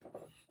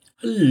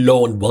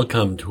Hello and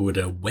welcome to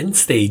the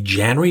Wednesday,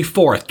 January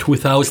 4th,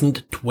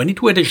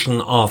 2022 edition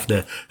of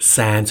the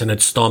SANS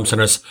and Storm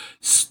Center's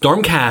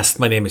StormCast.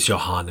 My name is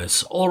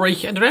Johannes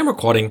Ulrich and I'm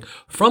recording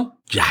from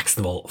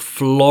Jacksonville,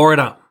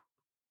 Florida.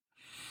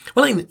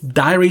 Well, in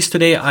diaries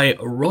today, I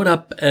wrote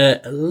up a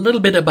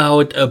little bit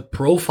about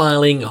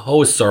profiling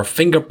hosts or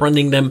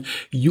fingerprinting them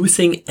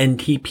using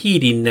NTP,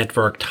 the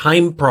Network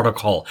Time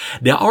Protocol.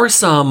 There are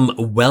some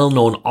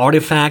well-known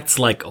artifacts,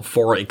 like,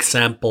 for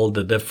example,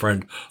 the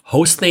different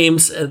host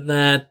names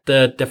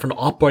that different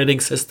operating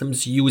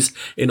systems use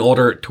in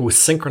order to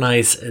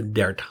synchronize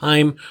their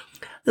time.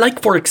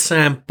 Like, for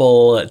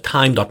example,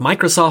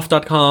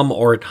 time.microsoft.com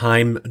or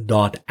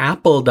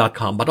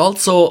time.apple.com, but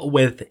also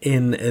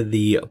within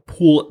the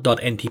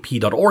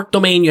pool.ntp.org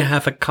domain, you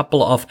have a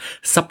couple of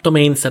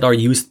subdomains that are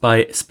used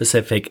by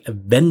specific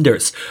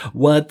vendors.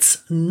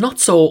 What's not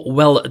so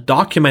well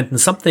documented,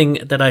 and something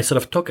that I sort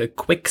of took a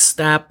quick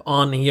stab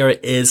on here,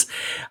 is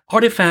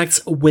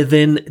artifacts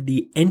within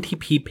the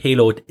NTP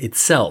payload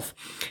itself.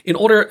 In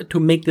order to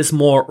make this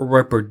more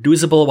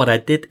reproducible, what I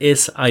did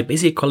is I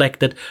basically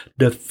collected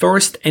the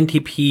first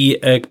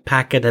NTP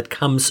packet that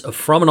comes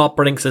from an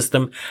operating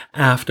system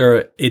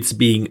after it's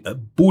being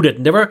booted.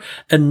 And there were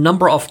a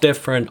number of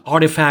different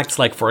artifacts,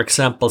 like, for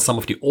example, some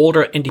of the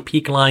older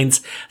NTP clients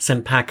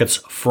send packets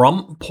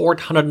from port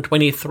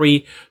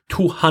 123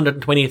 to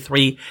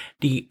 123.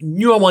 The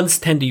newer ones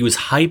tend to use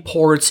high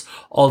ports.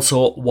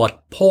 Also,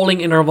 what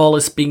polling interval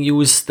is being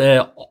used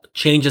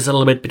changes a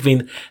little bit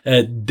between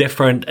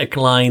different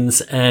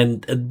clients,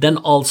 and then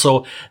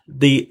also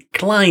the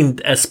client,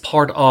 as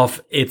part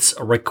of its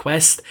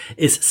request,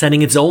 is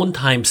sending its own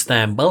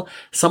timestamp. Well,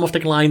 some of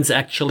the clients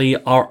actually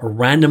are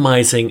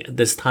randomizing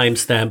this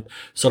timestamp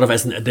sort of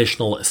as an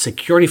additional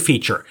security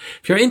feature.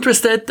 If you're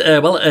interested,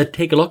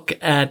 take a look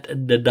at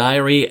the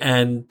diary,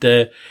 and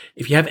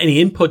if you have any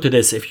input to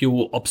this, if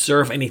you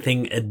observe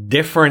anything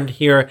different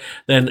here,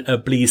 then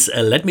please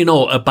let me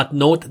know. But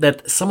note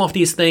that some of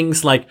these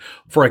things, like,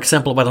 for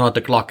example, whether or not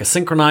the clock is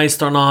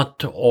synchronized or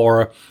not,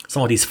 or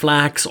some of these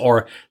flags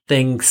or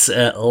things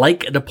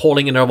like the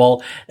polling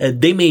interval,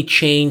 they may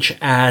change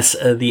as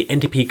the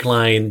NTP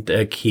client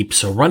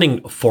keeps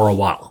running for a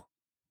while.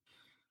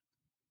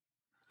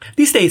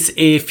 These days,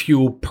 if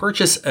you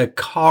purchase a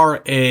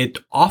car, it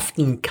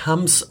often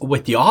comes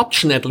with the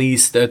option, at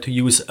least, to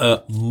use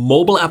a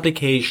mobile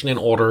application in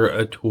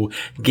order to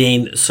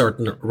gain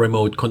certain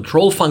remote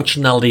control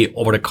functionality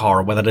over the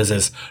car, whether this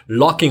is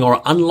locking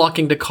or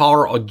unlocking the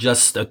car, or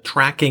just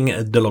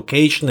tracking the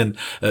location and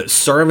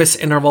service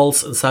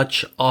intervals and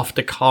such of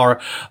the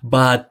car.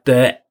 But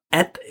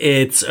at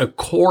its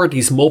core,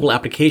 these mobile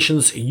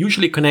applications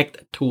usually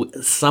connect to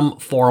some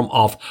form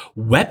of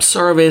web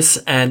service,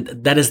 and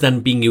that is then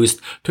being used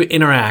to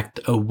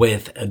interact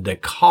with the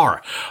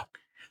car.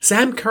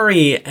 Sam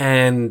Curry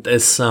and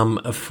some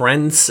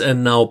friends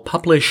now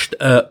published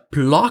a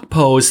blog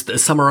post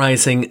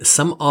summarizing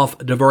some of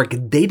the work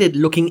they did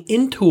looking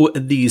into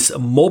these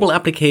mobile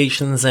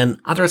applications and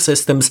other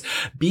systems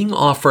being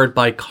offered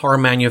by car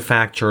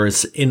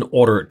manufacturers in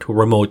order to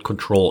remote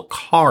control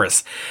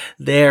cars.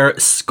 Their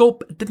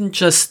scope didn't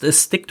just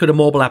stick to the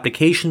mobile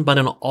application, but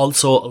then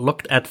also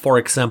looked at, for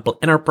example,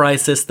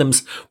 enterprise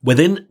systems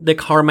within the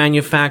car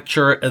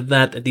manufacturer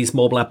that these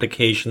mobile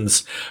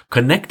applications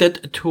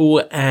connected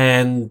to.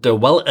 And the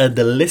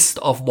list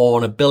of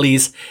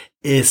vulnerabilities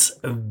is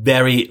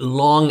very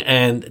long,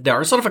 and there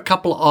are sort of a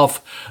couple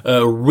of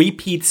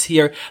repeats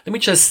here. Let me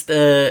just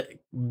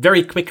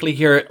very quickly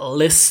here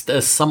list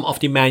some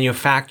of the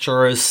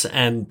manufacturers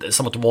and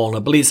some of the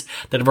vulnerabilities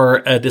that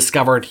were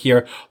discovered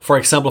here. For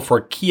example,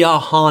 for Kia,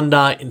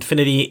 Honda,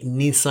 Infiniti,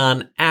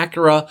 Nissan,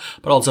 Acura,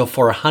 but also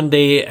for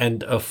Hyundai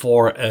and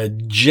for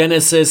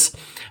Genesis.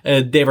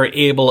 They were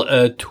able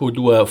to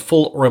do a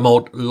full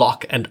remote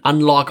lock and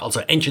unlock,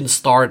 also engine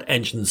start,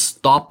 engine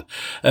stop.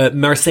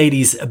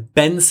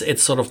 Mercedes-Benz, it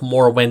sort of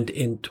more went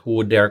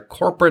into their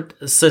corporate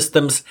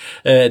systems.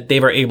 They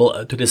were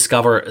able to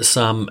discover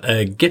some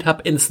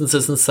GitHub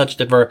instances and such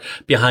that were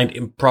behind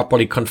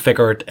improperly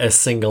configured a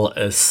single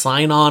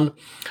sign-on.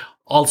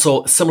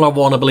 Also, similar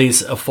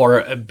vulnerabilities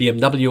for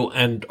BMW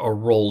and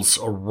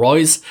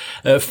Rolls-Royce.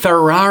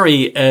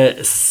 Ferrari,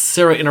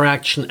 zero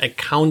interaction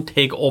account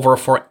takeover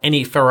for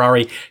any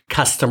Ferrari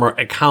customer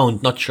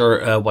account. Not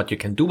sure what you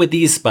can do with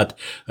these, but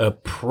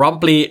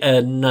probably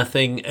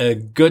nothing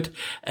good.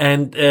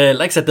 And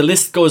like I said, the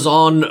list goes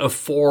on.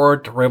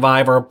 Ford,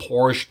 Reviver,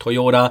 Porsche,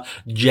 Toyota,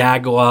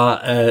 Jaguar,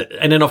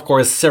 and then, of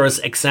course,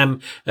 Cirrus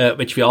XM,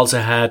 which we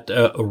also had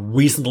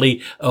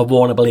recently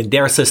vulnerable in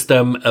their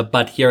system.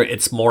 But here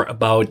it's more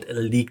about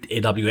leaked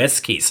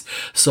AWS keys.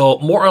 So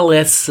more or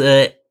less,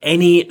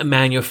 any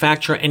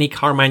manufacturer, any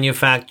car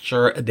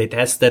manufacturer they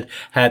tested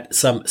had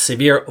some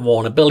severe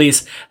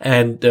vulnerabilities,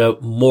 and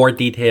more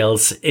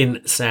details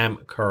in Sam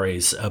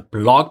Curry's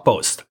blog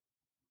post.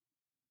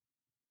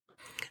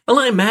 Well,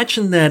 I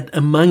imagine that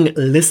among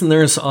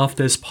listeners of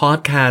this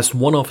podcast,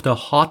 one of the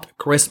hot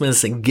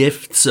Christmas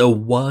gifts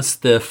was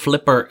the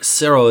Flipper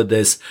Zero,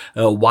 this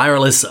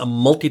wireless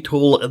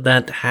multi-tool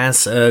that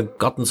has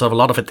gotten sort of a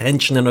lot of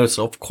attention and is,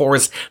 of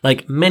course,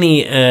 like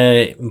many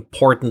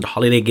important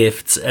holiday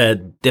gifts,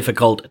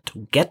 difficult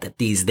to get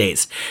these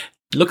days.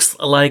 Looks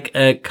like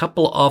a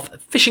couple of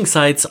phishing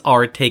sites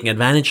are taking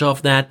advantage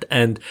of that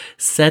and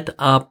set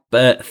up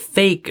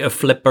fake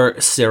Flipper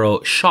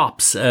Zero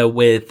shops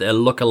with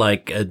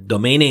lookalike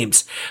domain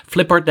names.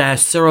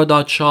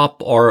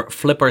 Flipper-Zero.shop or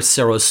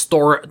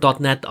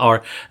Flipper-Zero-Store.net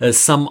are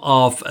some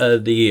of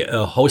the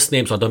host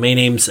names or domain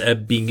names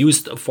being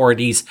used for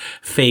these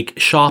fake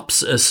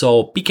shops.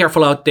 So be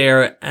careful out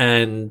there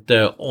and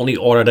only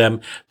order them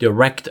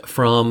direct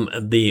from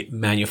the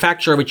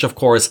manufacturer, which of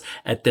course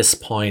at this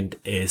point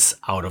is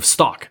out of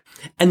stock.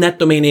 And that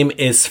domain name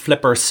is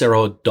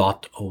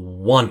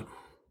flipperzero.one.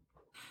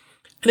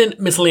 And in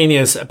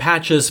miscellaneous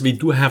patches, we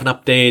do have an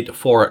update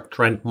for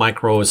Trend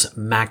Micro's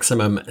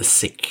maximum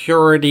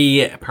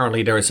security.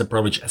 Apparently there is a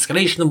privilege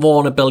escalation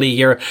vulnerability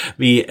here.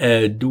 We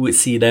do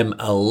see them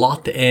a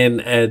lot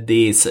in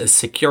these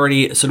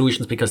security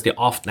solutions because they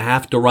often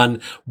have to run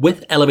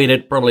with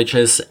elevated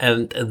privileges,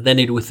 and then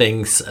they do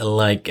things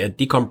like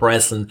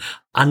decompress and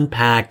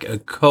unpack a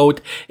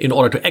code. In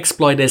order to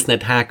exploit this, an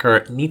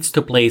attacker needs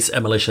to place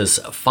a malicious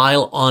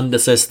file on the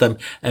system,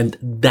 and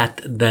that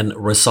then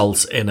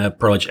results in a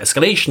privilege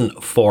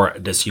escalation for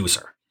this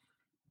user.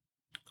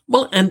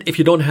 Well, and if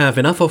you don't have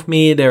enough of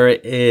me, there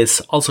is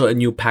also a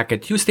new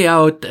Packet Tuesday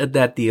out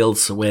that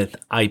deals with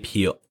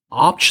IP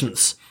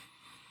options.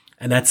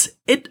 And that's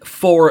it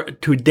for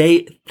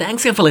today.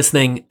 Thanks again for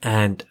listening,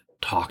 and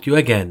talk to you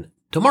again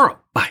tomorrow.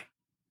 Bye.